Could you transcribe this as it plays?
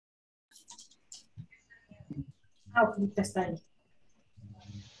Ah, ok, ya está ahí.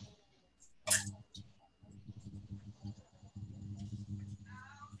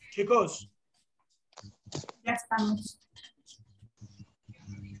 Chicos, Ya estamos.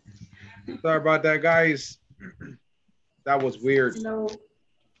 Sorry about that, guys. That was weird. Hello.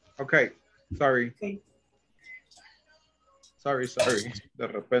 Okay, sorry. Okay. Sorry. De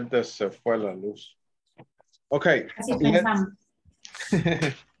repente se fue la luz. Okay. Así pensamos.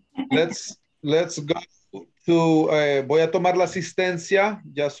 Let's go to, voy a tomar la asistencia,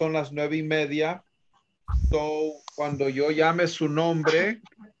 ya son las 9:30. So, cuando yo llame su nombre,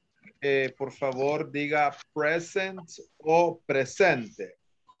 por favor diga present o presente.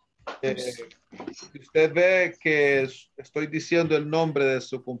 Si usted ve que estoy diciendo el nombre de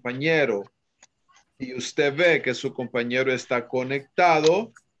su compañero y usted ve que su compañero está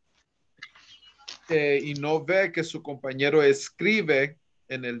conectado y no ve que su compañero escribe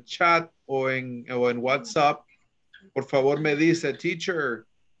en el chat o en WhatsApp, por favor me dice, teacher,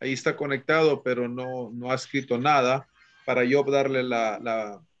 ahí está conectado, pero no ha escrito nada para yo darle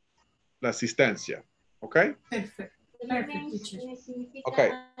la asistencia. ¿Ok? Perfecto. Perfecto, teacher. Ok.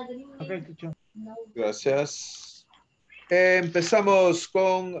 Gracias. Empezamos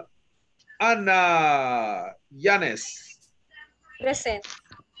con Ana Yanes. Present.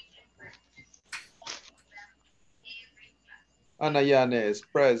 Ana Yanes,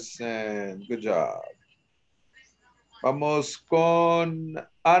 present. Good job. Vamos con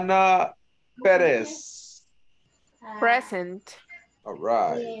Ana Pérez. Present. All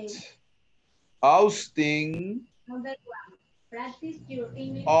right. Austin.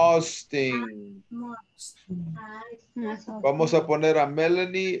 Austin. Vamos a poner a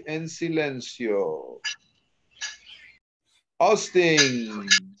Melanie en silencio. Austin.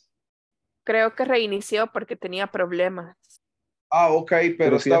 Creo que reinició porque tenía problemas. Ah, ok,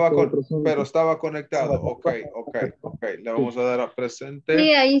 pero pero estaba conectado. Ok. Le vamos a dar a presente.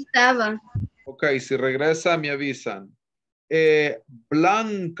 Sí, ahí estaba. Ok, si regresa me avisan.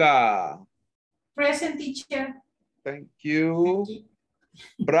 Blanca. Present, teacher. Thank you.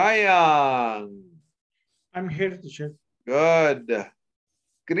 Brian. I'm here, teacher. Good.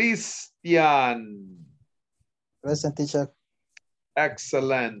 Christian. Present, teacher.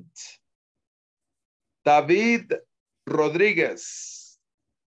 Excellent. David Rodriguez.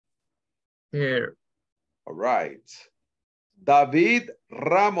 Here. All right. David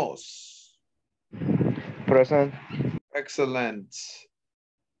Ramos. Present. Excellent.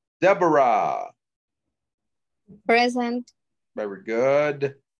 Deborah. Present. Very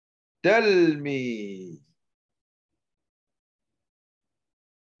good. Delmi.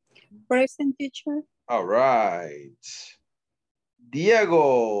 Present, teacher. All right.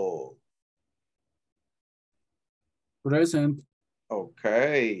 Diego. Present.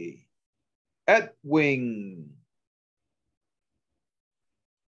 Okay. Edwin.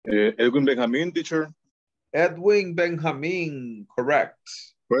 Edwin Benjamin, teacher. Edwin Benjamin, correct.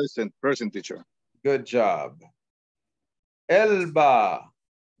 Present, teacher. Good job. Elba.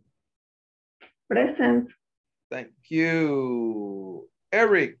 Present. Thank you.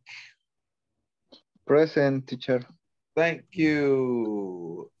 Eric. Present, teacher. Thank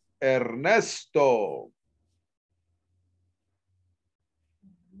you. Ernesto.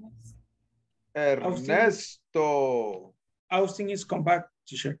 Ernesto. Austin is come back,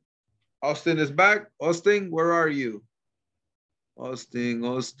 teacher. Austin is back. Austin, where are you? Austin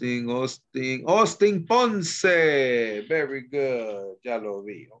Ponce. Very good. Ya lo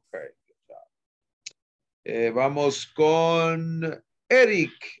vi. Okay. Good job. Vamos con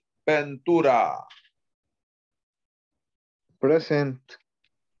Eric Ventura. Present.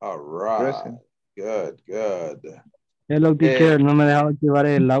 All right. Present. Good. Hello, teacher. No me dejaba activar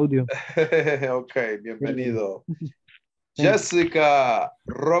el audio. Ok, bienvenido. Jessica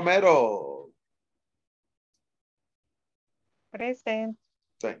Romero. Present.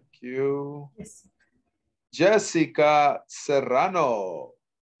 Thank you. Jessica Serrano.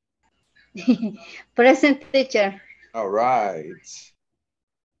 Present, teacher. All right.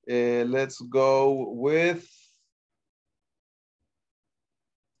 Let's go with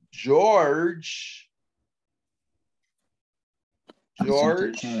George.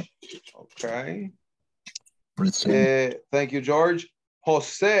 Okay. Thank you, George.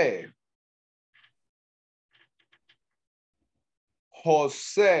 Jose.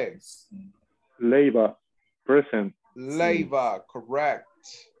 Leiva, present. Leiva, correct.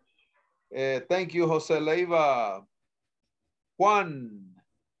 Thank you, Jose Leiva. Juan.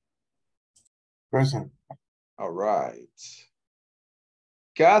 Present. All right.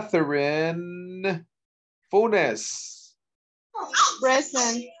 Catherine Funes.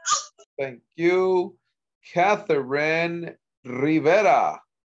 Present. Thank you. Catherine Rivera.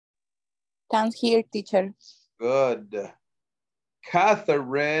 Stan's here, teacher. Good.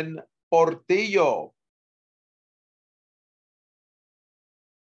 Catherine Portillo.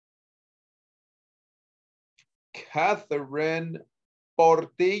 Catherine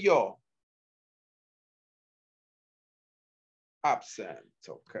Portillo. Absent,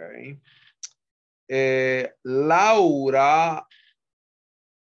 okay. Laura.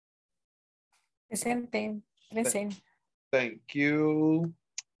 Presente. Present. Thank you.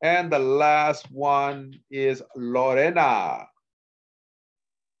 And the last one is Lorena.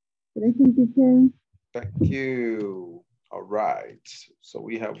 Present, teacher. Thank you. All right. So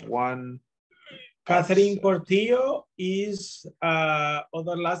we have one. Catherine absent. Portillo is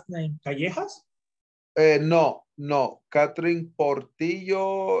other last name, Callejas? No. Catherine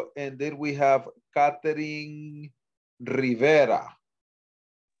Portillo, and then we have Catherine Rivera.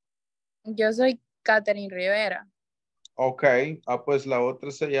 Yo soy Catherine Rivera. Ok, pues la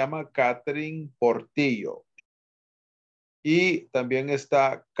otra se llama Catherine Portillo. Y también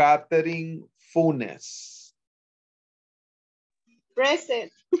está Catherine Funes.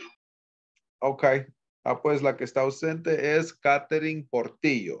 Present. Ok, pues la que está ausente es Catherine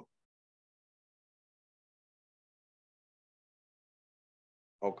Portillo.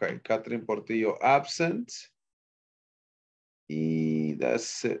 Ok, Catherine Portillo absent. Y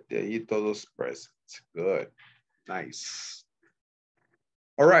that's it. De ahí todos present. Good. Nice.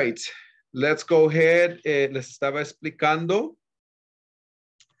 All right. Let's go ahead. Les estaba explicando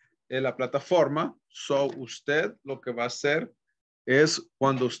la plataforma. So, usted lo que va a hacer es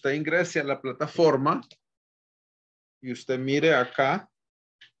cuando usted ingrese a la plataforma y usted mire acá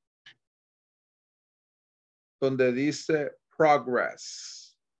donde dice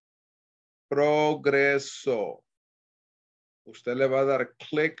progress. Progreso. Usted le va a dar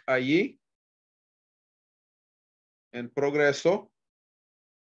clic allí en progreso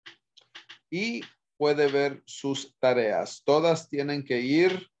y puede ver sus tareas. Todas tienen que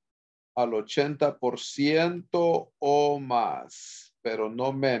ir al 80% o más, pero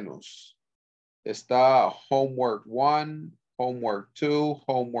no menos. Está homework 1, homework 2,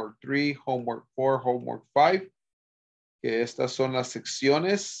 homework 3, homework 4, homework 5, que estas son las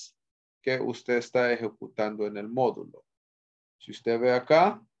secciones que usted está ejecutando en el módulo. Si usted ve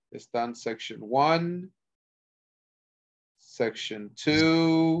acá, están section 1, section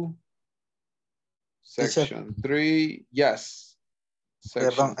 2, section 3, yes.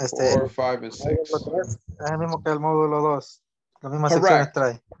 Section 4, 5, and 6. Es el mismo que el módulo 2. Las mismas Correct. secciones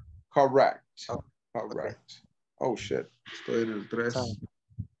trae. Correct. Oh, Correct. Okay. Oh, shit. Estoy en el 3. Sorry.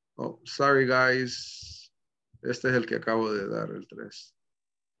 Oh, sorry, guys. Este es el que acabo de dar, el 3.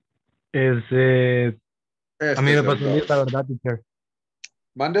 A mí me es el pasó 2. Lisa, ¿verdad, teacher?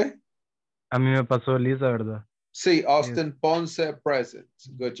 ¿Mande? A mí me pasó Lisa, ¿verdad? Sí, Austin Ponce present.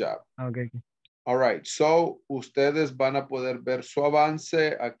 Good job. Okay. All right, so ustedes van a poder ver su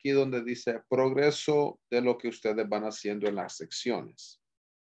avance aquí donde dice progreso de lo que ustedes van haciendo en las secciones.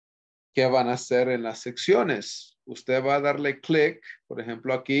 ¿Qué van a hacer en las secciones? Usted va a darle clic, por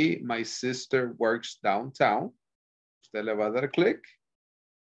ejemplo aquí, my sister works downtown. Usted le va a dar clic.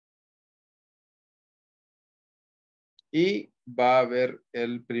 Y va a ver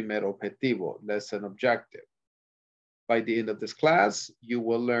el primer objetivo, lesson objective. By the end of this class, you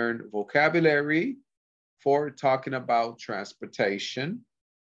will learn vocabulary for talking about transportation.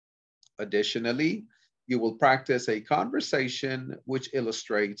 Additionally, you will practice a conversation which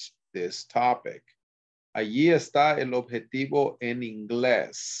illustrates this topic. Allí está el objetivo en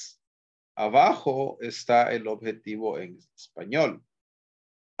inglés. Abajo está el objetivo en español.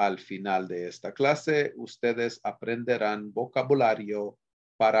 Al final de esta clase, ustedes aprenderán vocabulario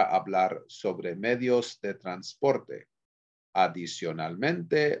para hablar sobre medios de transporte.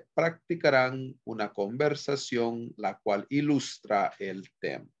 Adicionalmente, practicarán una conversación la cual ilustra el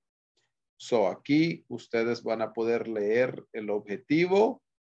tema. So, aquí ustedes van a poder leer el objetivo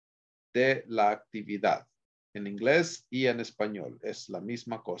de la actividad en inglés y en español. Es la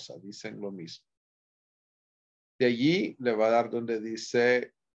misma cosa, dicen lo mismo. De allí le va a dar donde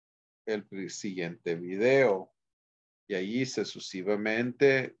dice el siguiente video. Y allí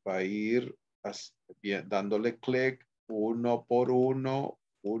sucesivamente va a ir dándole clic uno por uno,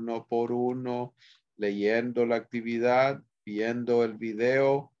 leyendo la actividad, viendo el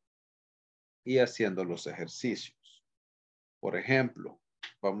video y haciendo los ejercicios. Por ejemplo,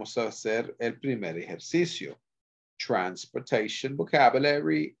 vamos a hacer el primer ejercicio. Transportation,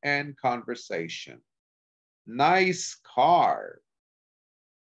 vocabulary, and conversation. Nice car.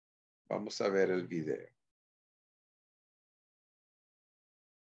 Vamos a ver el video.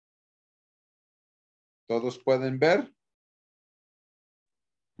 ¿Todos pueden ver?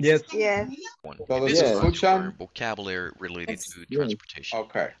 Yes. Yes. ¿Todos This is escuchan? vocabulary related Yes. to transportation.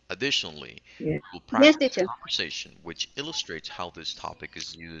 Okay. Additionally, Yes. we'll Yes, practice teacher. conversation which illustrates how this topic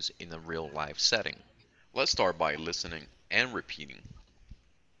is used in a real-life setting. Let's start by listening and repeating.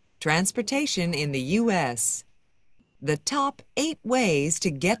 Transportation in the U.S. The top 8 ways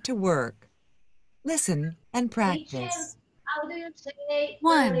to get to work. Listen and practice.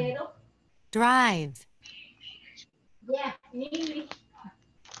 1. Drive.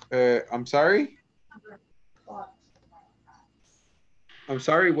 I'm sorry? I'm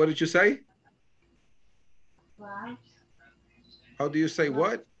sorry, what did you say? How do you say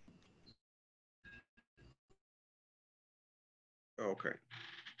what? Okay.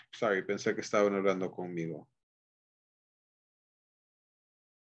 Sorry, pensé que estaban hablando conmigo.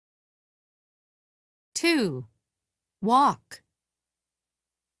 2. Walk.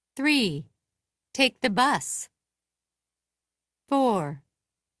 3. Take the bus. 4.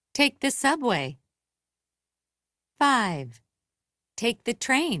 Take the subway. 5. Take the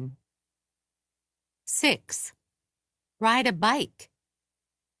train. 6. Ride a bike.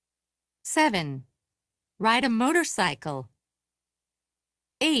 7. Ride a motorcycle.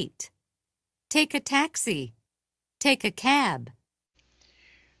 8. Take a taxi. Take a cab.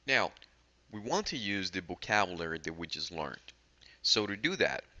 Now, we want to use the vocabulary that we just learned. So to do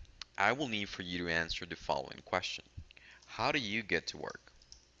that, I will need for you to answer the following question. How do you get to work?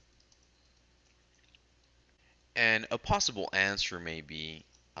 And a possible answer may be,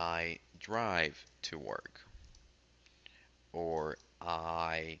 I drive to work. Or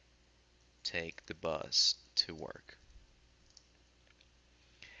I take the bus to work.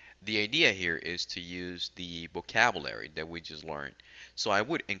 The idea here is to use the vocabulary that we just learned. So I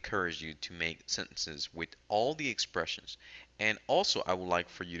would encourage you to make sentences with all the expressions. And also I would like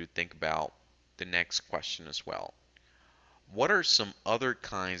for you to think about the next question as well. What are some other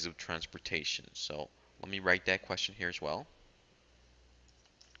kinds of transportation? So let me write that question here as well.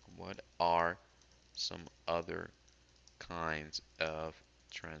 What are some other kinds of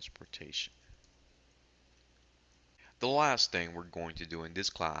transportation? The last thing we're going to do in this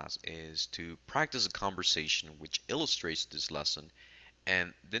class is to practice a conversation which illustrates this lesson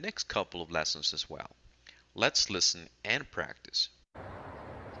and the next couple of lessons as well. Let's listen and practice.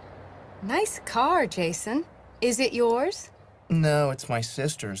 Nice car, Jason. Is it yours? No, it's my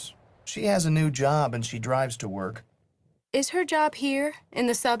sister's. She has a new job and she drives to work. Is her job here, in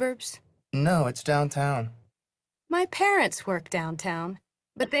the suburbs? No, it's downtown. My parents work downtown,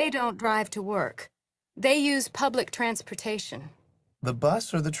 but they don't drive to work. They use public transportation. The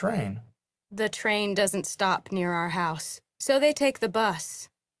bus or the train? The train doesn't stop near our house, so they take the bus.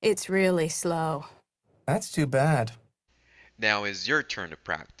 It's really slow. That's too bad. Now it's your turn to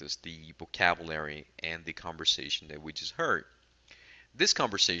practice the vocabulary and the conversation that we just heard. This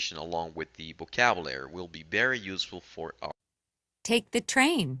conversation along with the vocabulary will be very useful for our... Take the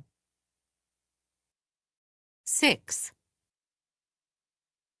train. 6.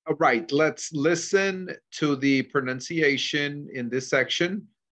 All right, let's listen to the pronunciation in this section.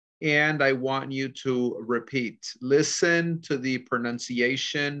 And I want you to repeat. Listen to the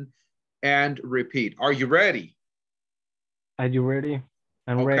pronunciation and repeat. Are you ready? Are you ready?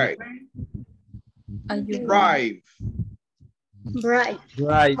 I'm Okay. ready. Drive. Right.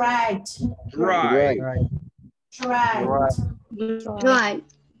 Right. Right. Drive. Right. Right.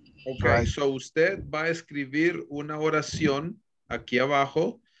 Ok, so usted va a escribir una oración aquí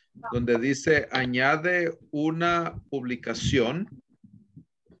abajo donde dice añade una publicación,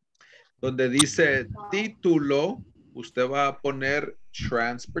 donde dice título, usted va a poner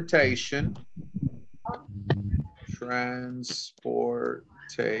transportation,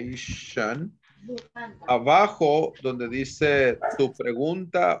 abajo donde dice tu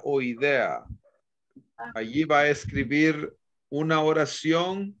pregunta o idea, allí va a escribir una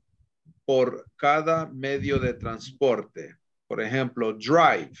oración por cada medio de transporte. Por ejemplo,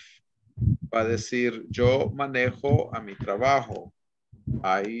 drive. Va a decir, yo manejo a mi trabajo.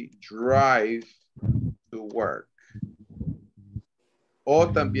 I drive to work. O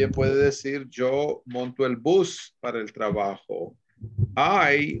también puede decir, yo monto el bus para el trabajo.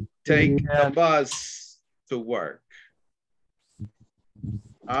 I take the bus to work.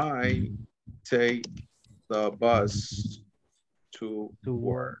 I take the bus to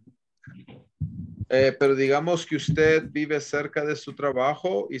work. Pero digamos que usted vive cerca de su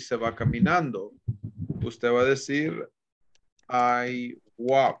trabajo y se va caminando. Usted va a decir, I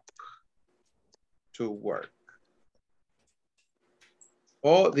walk to work.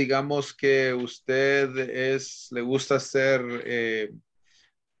 O digamos que usted le gusta hacer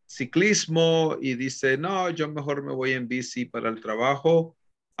ciclismo y dice, no, yo mejor me voy en bici para el trabajo.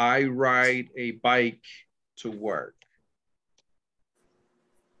 I ride a bike to work.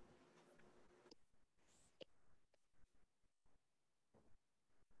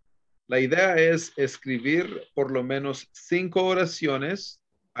 La idea es escribir por lo menos 5 oraciones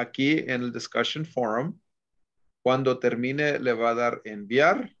aquí en el discussion forum. Cuando termine le va a dar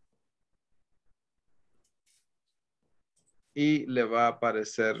enviar y le va a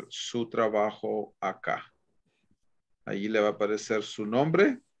aparecer su trabajo acá. Allí le va a aparecer su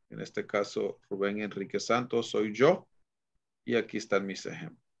nombre. En este caso, Rubén Enrique Santos, soy yo. Y aquí están mis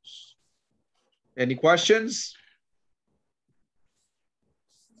ejemplos. Any questions?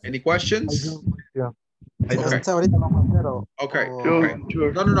 Any questions? Ahorita lo mandero. Okay.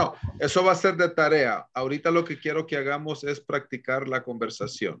 No. Eso va a ser de tarea. Ahorita lo que quiero que hagamos es practicar la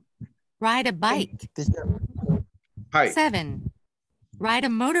conversación. Ride a bike. Hi. 7. Ride a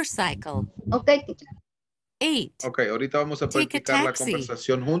motorcycle. Okay, teacher. 8. Ok, ahorita vamos a practicar la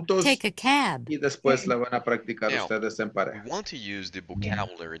conversación juntos. Take a cab. Y después la van a practicar Now, ustedes en pareja. We want to use the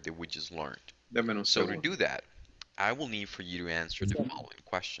vocabulary that we just learned. Deme un So to segundo. do that, I will need for you to answer the following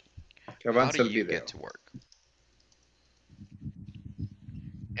question. Que How avance do el you video. get to work?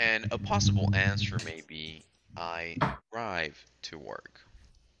 And a possible answer may be, I drive to work.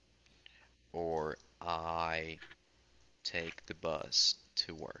 Or I take the bus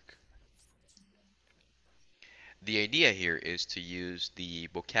to work. The idea here is to use the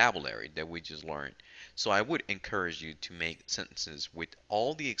vocabulary that we just learned. So I would encourage you to make sentences with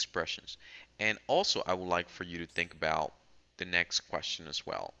all the expressions. And also I would like for you to think about the next question as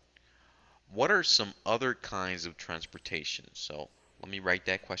well. What are some other kinds of transportation? So let me write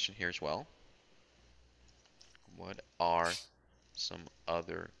that question here as well. What are some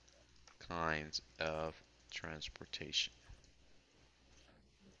other kinds of transportation?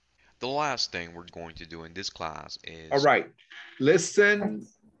 The last thing we're going to do in this class is... All right. Listen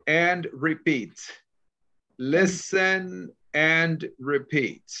and repeat. Listen and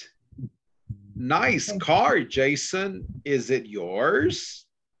repeat. Nice car, Jason. Is it yours?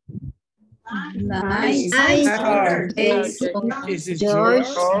 Nice car. Is it George.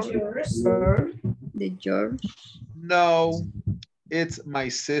 yours? The George. No, it's my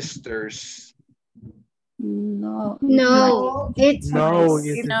sister's. No, it's No, it's No,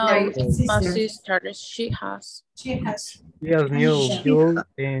 my my sister. sister, she has. She has Yes, new fuel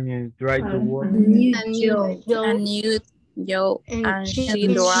and drive to work. A new job, and she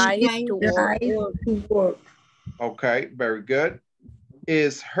drives to work. Okay, very good.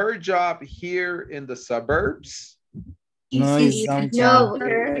 Is her job here in the suburbs? No, it's No, downtown.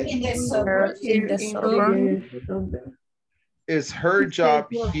 in the suburbs. Is her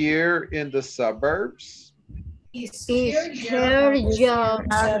job here in the suburbs? Is her job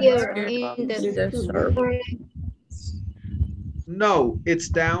here in the suburbs? No, it's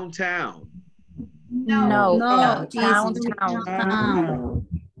downtown. No, it's downtown.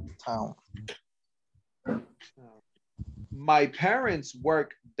 Town. My parents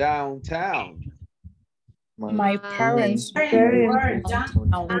work downtown. My parents Very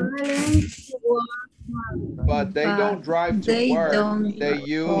But they don't drive to work. They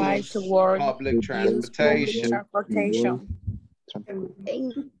use public transportation.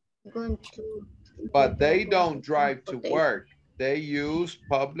 But they don't drive to work. They use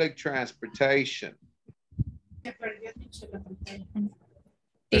public transportation.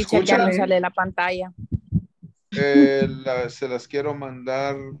 Teacher, ya no sale la pantalla. Se las quiero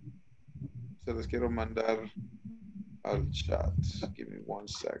mandar al chat. Give me 1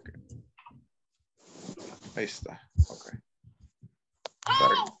 second. Ahí está. Okay.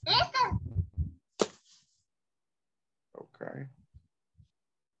 Sorry. Okay.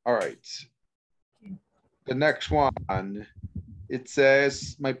 All right. The next one. It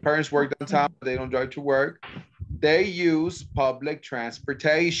says, my parents work downtown, but they don't drive to work. They use public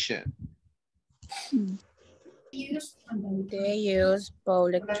transportation. They use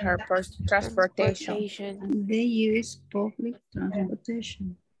public transportation. They use public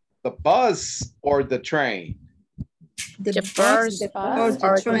transportation. The bus or the train? The bus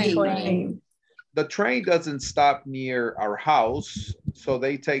or the train. The train doesn't stop near our house, so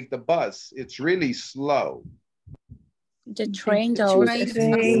they take the bus. It's really slow. The train goes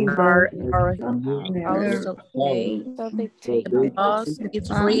far or also late. The bus is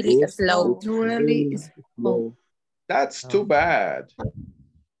really slow. That's too bad.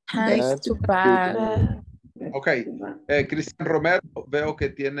 That's too bad. Okay. Cristian Romero, veo que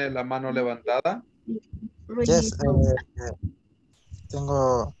tiene la mano levantada. Yes,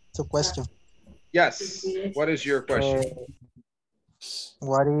 tengo two questions. Yes. What is your question?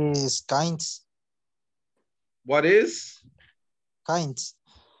 What is kinds? What is? Kinds.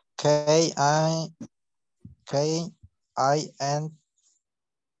 K-I-N-D-S.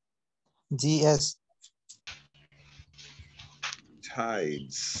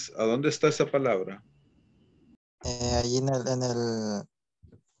 Tides. ¿A dónde está esa palabra? Ahí en el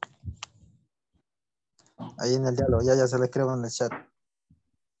diálogo, ya se lo escribo en el chat.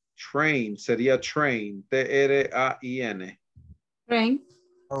 Train, sería train. T-R-A-I-N. Train.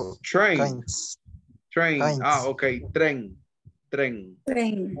 Oh, Train. kinds. Train. Kinds. Ah, ok. Tren. Tren.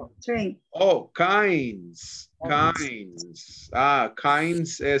 Train. Oh, kinds. Kinds. Ah,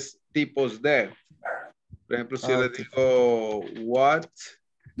 kinds es tipos de. Por ejemplo, si yo le digo, what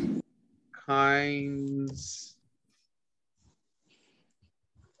kinds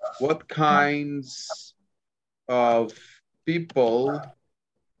of people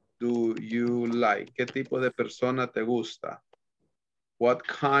do you like? ¿Qué tipo de persona te gusta? What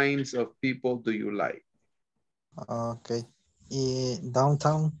kinds of people do you like? Ok. Y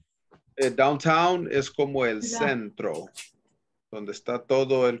downtown. Downtown es como el centro, donde está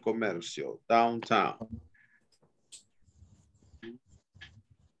todo el comercio. Downtown.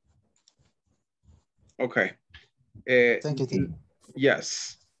 Okay. Thank you.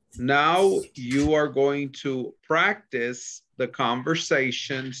 Yes. Now you are going to practice the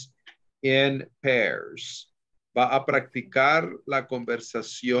conversations in pairs. Va a practicar la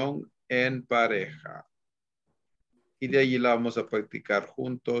conversación en pareja. Y de allí la vamos a practicar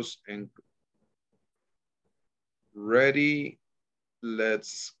juntos en Ready,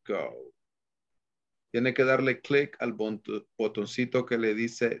 let's go. Tiene que darle clic al botoncito que le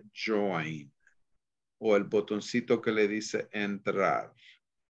dice Join o el botoncito que le dice Entrar.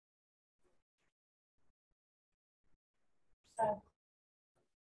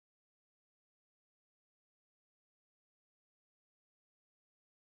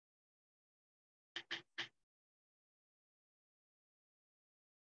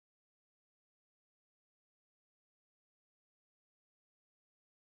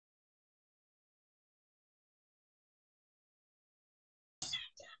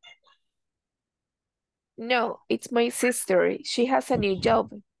 No, it's my sister. She has a new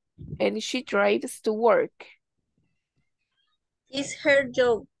job and she drives to work. Is her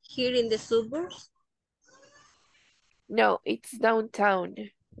job here in the suburbs? No, it's downtown.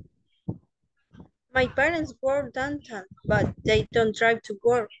 My parents work downtown, but they don't drive to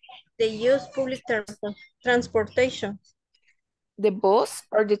work. They use public transportation. The bus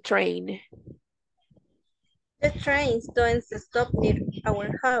or the train? The trains don't stop near our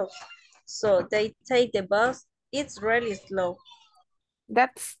house, so they take the bus. It's really slow.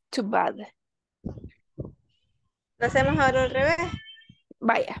 That's too bad. ¿Lo hacemos ahora al revés?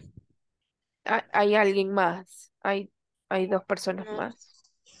 Vaya. Hay alguien más. Hay dos personas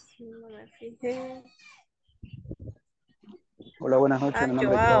más. No me fijé. Hola, buenas noches. Mi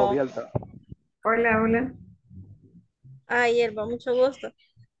nombre es Joao Vialta. Hola. Hierba, mucho gusto.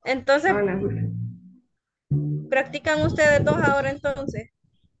 Entonces, Hola. ¿practican ustedes dos ahora entonces?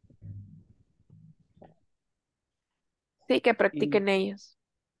 Sí, que practiquen ellos.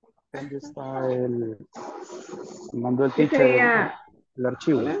 ¿Dónde está mandó el teacher el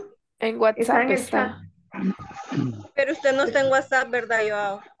archivo? En WhatsApp está. Pero usted no está en WhatsApp, ¿verdad,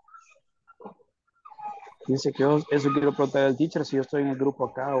 Joao? Dice que eso quiero preguntar al teacher si yo estoy en el grupo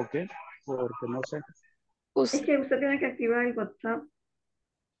acá o qué, porque no sé. Es que usted tiene que activar el WhatsApp.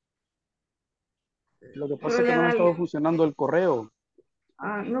 Lo que pasa es que no me ha estado funcionando el correo.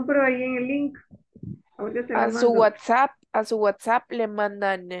 No, pero ahí en el link. A su WhatsApp le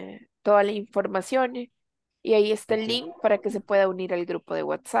mandan toda la información y ahí está el link para que se pueda unir al grupo de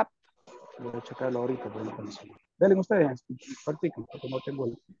WhatsApp. Voy a checarlo ahorita. Denle ustedes, practiquen, porque no tengo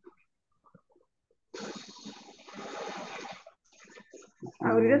el...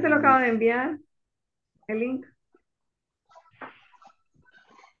 Ahorita se lo acabo de enviar el link.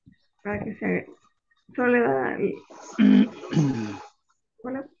 Para que se solo le da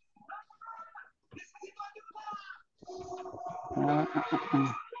Hola.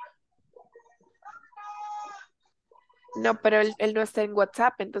 No, pero él no está en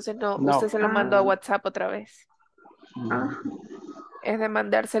WhatsApp, entonces no. Usted se lo mandó a WhatsApp otra vez. Es de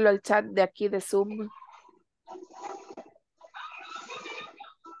mandárselo al chat de aquí de Zoom.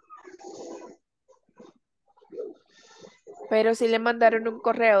 Pero sí le mandaron un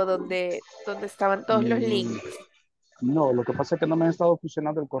correo donde estaban todos los links. No, lo que pasa es que no me ha estado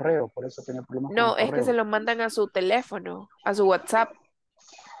funcionando el correo, por eso tenía problemas con el No, correo. es que se lo mandan a su teléfono, a su WhatsApp.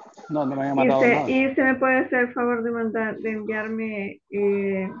 No me han mandado nada. Y usted me puede hacer el favor de enviarme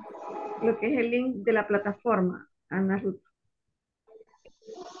lo que es el link de la plataforma, Ana Ruth.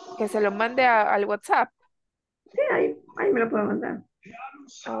 Que se lo mande al WhatsApp. Sí, ahí me lo puedo mandar.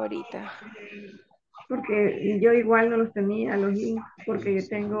 Ahorita. Porque yo igual no los tenía, los links, porque yo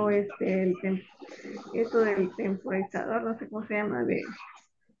tengo esto del temporizador, no sé cómo se llama, de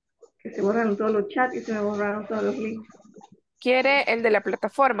que se borran todos los chats y se me borraron todos los links. ¿Quiere el de la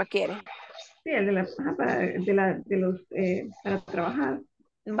plataforma? ¿Quiere? Sí, el de para trabajar.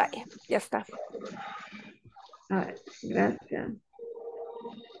 Vaya, ya está. A ver, gracias.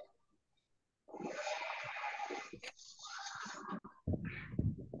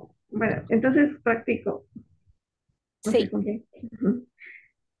 Bueno, entonces practico. Sí. Okay.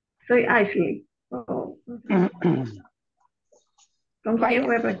 Soy Ashley. ¿Con quién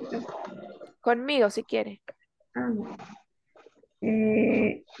voy a practicar? Conmigo, si quiere.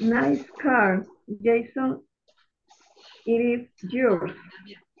 Nice car, Jason. It is yours.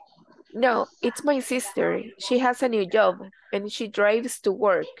 No, it's my sister. She has a new job and she drives to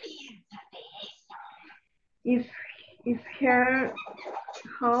work. Is her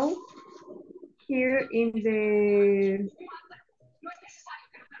house here in the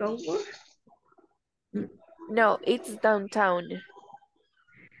suburbs? No, it's downtown.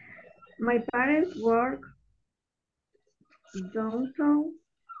 My parents work downtown,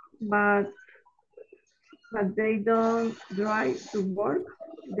 but they don't drive to work.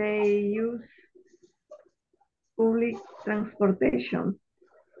 They use public transportation.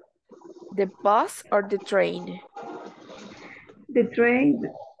 The bus or the train? The train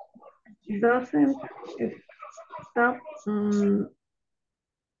doesn't stop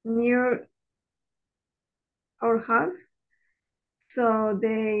near our house, so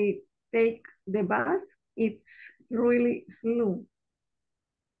they take the bus. It's really slow.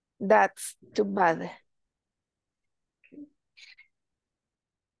 That's too bad.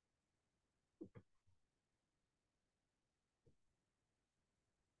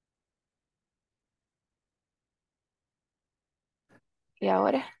 ¿Y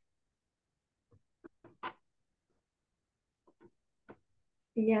ahora?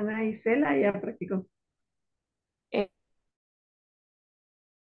 Y Ana Isela ya practicó.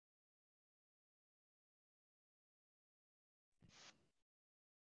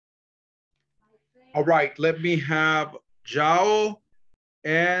 All right, let me have Jao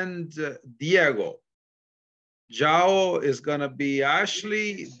and Diego. Jao is gonna be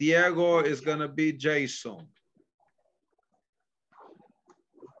Ashley, Diego is gonna be Jason.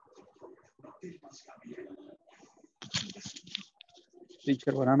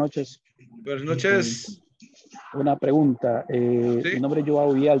 Teacher, buenas noches. Buenas noches. Una pregunta. ¿Sí? Mi nombre es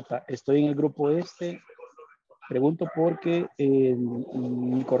Joao Villalta. Estoy en el grupo este. Pregunto porque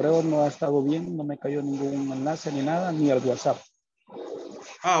mi correo no ha estado bien, no me cayó ningún enlace ni nada, ni al WhatsApp.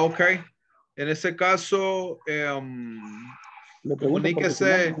 Ah, ok. En ese caso,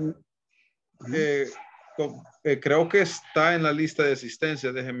 comuníquese. Creo que está en la lista de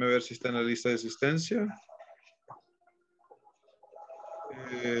asistencia. Déjenme ver si está en la lista de asistencia.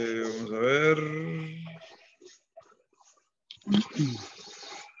 Vamos a ver.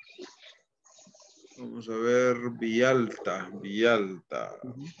 Vamos a ver, Villalta.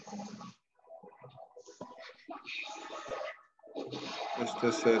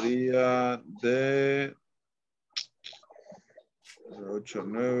 Este sería de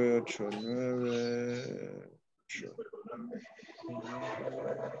 89.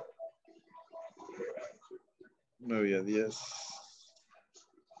 9 a 10.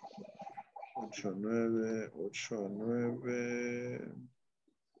 89.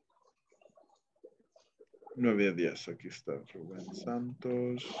 9 a 10, aquí está Rubén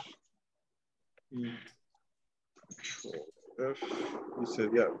Santos. Y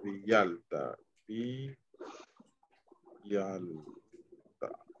sería Villalta.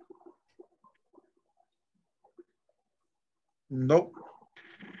 No.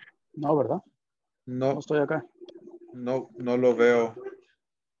 No, ¿verdad? No. No estoy acá. No lo veo.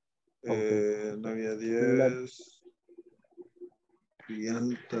 Okay. 9 a 10.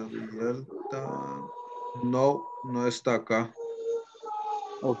 Villalta. No está acá.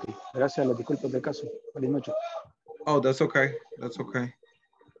 Ok, gracias, les disculpo de caso. Feliz noche. Oh, that's okay.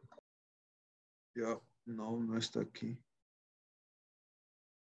 Yeah, no está aquí.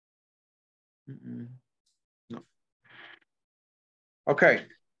 No. Okay.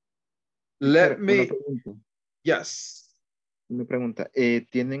 Let me. Yes. Una pregunta.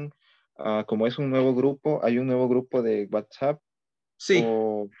 ¿Tienen, como es un nuevo grupo, hay un nuevo grupo de WhatsApp? Sí.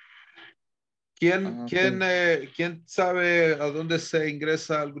 O... ¿Quién sabe a dónde se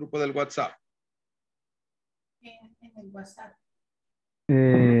ingresa al grupo del WhatsApp? En el WhatsApp.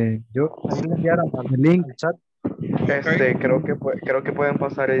 Yo ahí me enviaron el link, el chat. Creo que pueden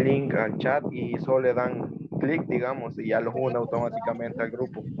pasar el link al chat y solo le dan clic, digamos, y ya los une automáticamente al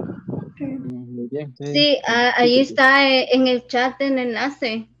grupo. Muy bien. Sí, ahí está en el chat el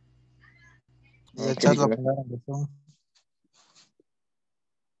enlace. El chat lo pegaron de Zoom.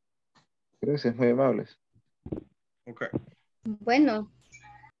 Gracias, muy amables. Okay. Bueno.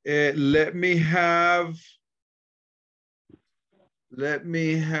 Let me have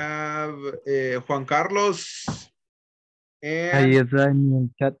Juan Carlos. Ahí está en el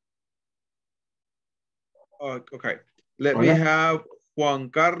chat. Okay. Let me have Juan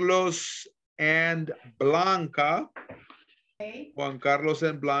Carlos and Blanca. Juan Carlos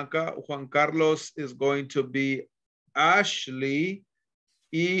and Blanca. Juan Carlos is going to be Ashley.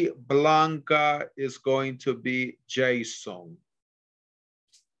 Y Blanca is going to be Jason.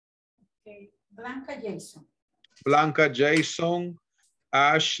 Okay. Blanca Jason. Blanca Jason.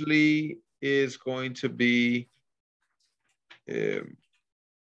 Ashley is going to be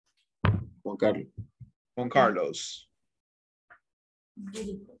Juan Carlos. Juan Carlos.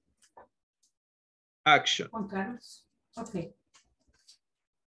 Action. Juan Carlos. Okay.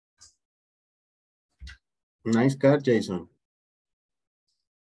 Nice car, Jason.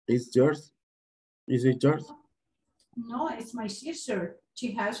 It's yours? Is it yours? No, it's my sister.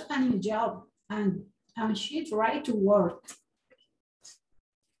 She has a new job and she's ready to work.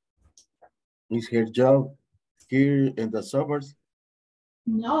 Is her job here in the suburbs?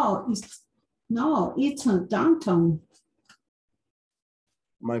 No, it's in downtown.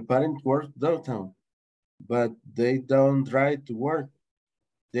 My parents work downtown, but they don't drive to work.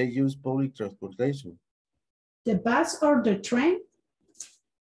 They use public transportation. The bus or the train?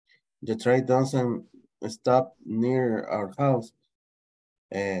 The train doesn't stop near our house.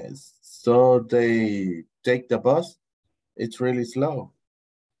 So they take the bus. It's really slow.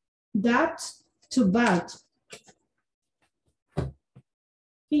 That's too bad.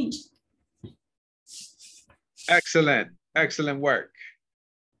 Finish. Excellent. Excellent work.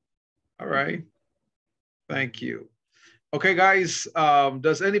 All right. Thank you. Okay, guys,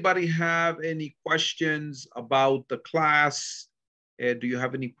 does anybody have any questions about the class? Do you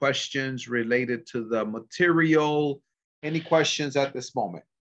have any questions related to the material? Any questions at this moment?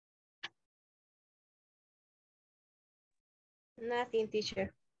 Nothing,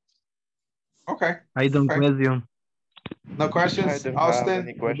 teacher. Okay. I don't question. No questions,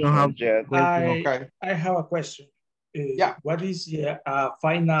 Austin? I have a question. Yeah. What is the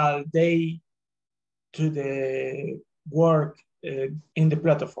final day to the work in the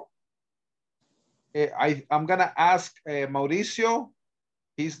platform? I'm gonna ask Mauricio.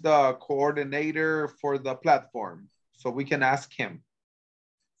 He's the coordinator for the platform, so we can ask him.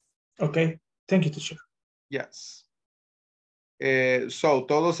 Okay, thank you, teacher. Yes. So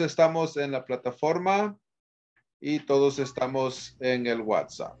todos estamos en la plataforma y todos estamos en el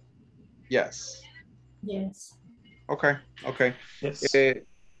WhatsApp. Yes. Yes. Okay, okay. Yes.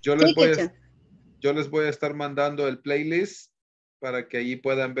 Yo les voy a estar mandando el playlist para que allí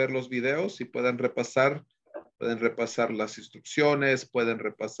puedan ver los videos y puedan repasar las instrucciones, pueden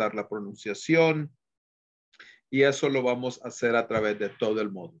repasar la pronunciación y eso lo vamos a hacer a través de todo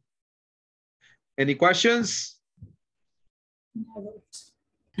el módulo. Any questions?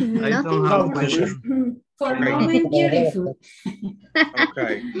 I don't have question. For the moment, beautiful.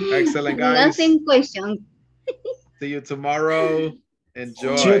 Okay, excellent, guys. Nothing question. See you tomorrow.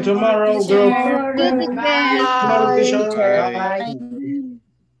 Enjoy. See you tomorrow, group. Bye.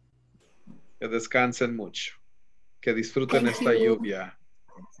 Que descansen mucho. Que disfruten esta lluvia.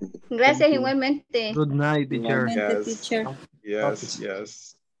 Gracias igualmente. Good night, teacher. Igualmente, teacher. Yes,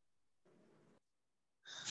 yes.